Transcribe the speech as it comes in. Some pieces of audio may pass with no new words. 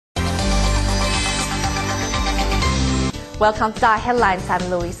Welcome to our headlines. I'm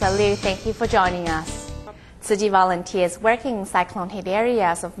Louisa Liu. Thank you for joining us. Tzu Chi volunteers working in cyclone-hit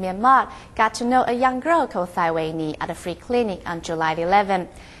areas of Myanmar got to know a young girl called Tzu Chi at a free clinic on July 11.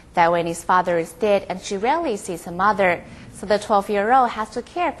 Tzu Chi's father is dead and she rarely sees her mother, so the 12-year-old has to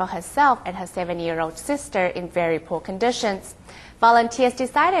care for herself and her 7-year-old sister in very poor conditions. Volunteers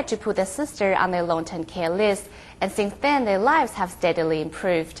decided to put the sister on their long-term care list, and since then their lives have steadily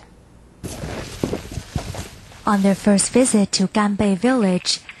improved. On their first visit to Ganbei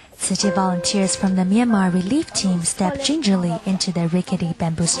village, Tzu Chi volunteers from the Myanmar relief team stepped gingerly into the rickety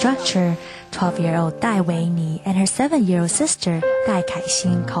bamboo structure 12-year-old Dai Wei-ni and her 7-year-old sister Dai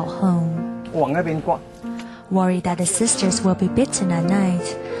Kai-xin call home. Worried that the sisters will be bitten at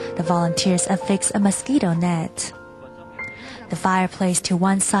night, the volunteers affix a mosquito net. The fireplace to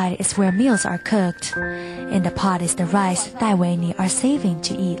one side is where meals are cooked. In the pot is the rice Dai Wei-ni are saving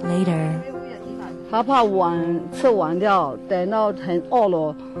to eat later. 他怕吃完掉，等到很饿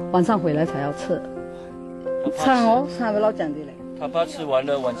了，晚上回来才要吃。惨哦，惨不老讲的嘞。他怕吃完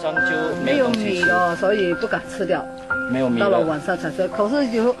了晚上就没有米了，所以不敢吃掉。没有米了。到了晚上才吃，可是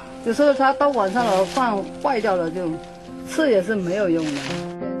有时候他到晚上了饭坏掉了，就吃也是没有用的。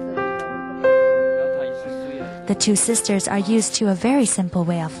The two sisters are used to a very simple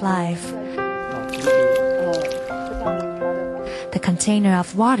way of life. The container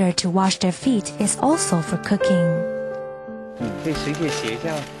of water to wash their feet is also for cooking.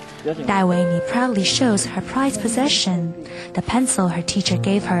 Dai Wei-ni proudly shows her prized possession, the pencil her teacher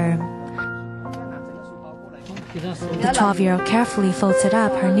gave her. The 12-year-old carefully folds it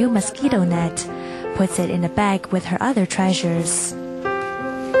up her new mosquito net, puts it in a bag with her other treasures.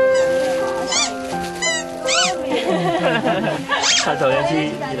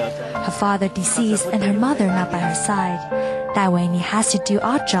 Her father deceased and her mother not by her side, Dai Wei-ni has to do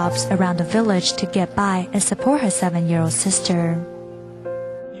odd jobs around the village to get by and support her 7-year-old sister.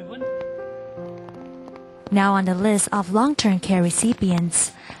 Now on the list of long-term care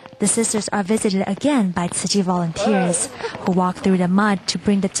recipients, the sisters are visited again by Tzu Chi volunteers who walk through the mud to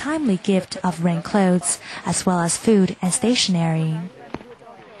bring the timely gift of rain clothes as well as food and stationery.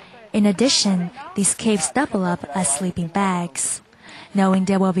 In addition, these caves double up as sleeping bags. Knowing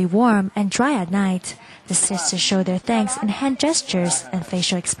they will be warm and dry at night, the sisters show their thanks in hand gestures and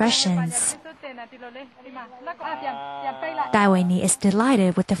facial expressions. Dai Wei-ni is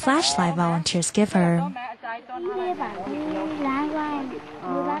delighted with the flashlight volunteers give her.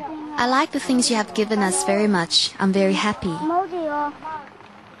 I like the things you have given us very much. I'm very happy.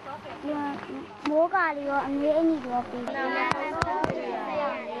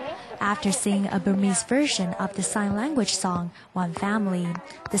 After singing a Burmese version of the sign language song, One Family,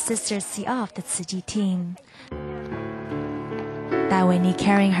 the sisters see off the Tzu Chi team. Dai Wei-ni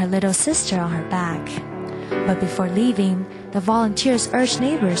carrying her little sister on her back. But before leaving, the volunteers urge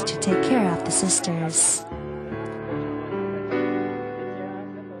neighbors to take care of the sisters.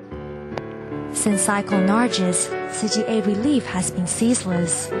 Since Cyclone Nargis, Tzu Chi aid relief has been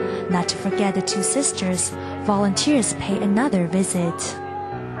ceaseless. Not to forget the two sisters, volunteers pay another visit.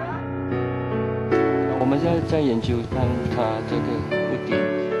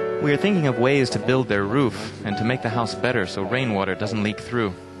 We are thinking of ways to build their roof and to make the house better so rainwater doesn't leak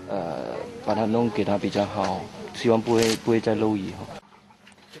through.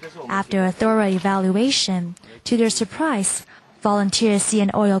 After a thorough evaluation, to their surprise, volunteers see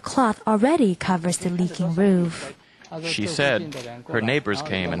an oilcloth already covers the leaking roof. She said her neighbors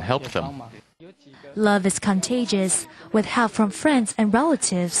came and helped them. Love is contagious. With help from friends and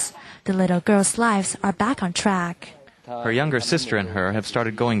relatives, the little girls' lives are back on track. Her younger sister and her have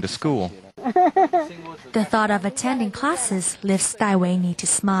started going to school. The thought of attending classes lifts Dai Wei-ni to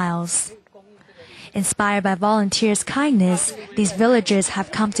smiles. Inspired by volunteers' kindness, these villagers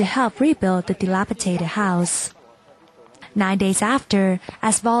have come to help rebuild the dilapidated house. 9 days after,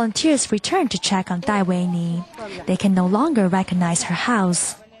 as volunteers return to check on Dai Wei-ni, they can no longer recognize her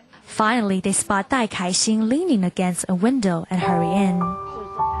house. Finally, they spot Dai Kai-xin leaning against a window and hurry in.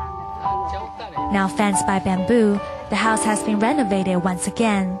 Now fenced by bamboo, the house has been renovated once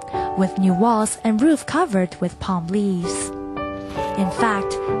again, with new walls and roof covered with palm leaves. In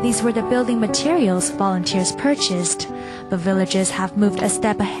fact, these were the building materials volunteers purchased, but villagers have moved a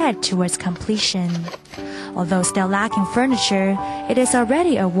step ahead towards completion. Although still lacking furniture, it is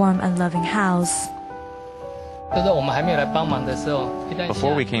already a warm and loving house.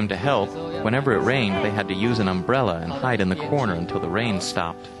 Before we came to help, whenever it rained, they had to use an umbrella and hide in the corner until the rain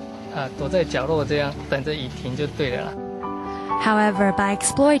stopped. However, by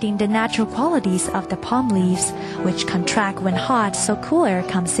exploiting the natural qualities of the palm leaves, which contract when hot so cool air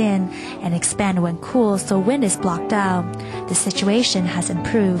comes in, and expand when cool so wind is blocked out, the situation has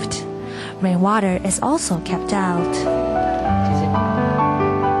improved. Rainwater is also kept out.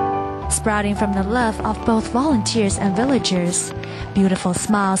 Sprouting from the love of both volunteers and villagers, beautiful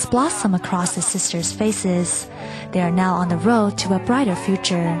smiles blossom across the sisters' faces. They are now on the road to a brighter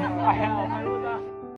future.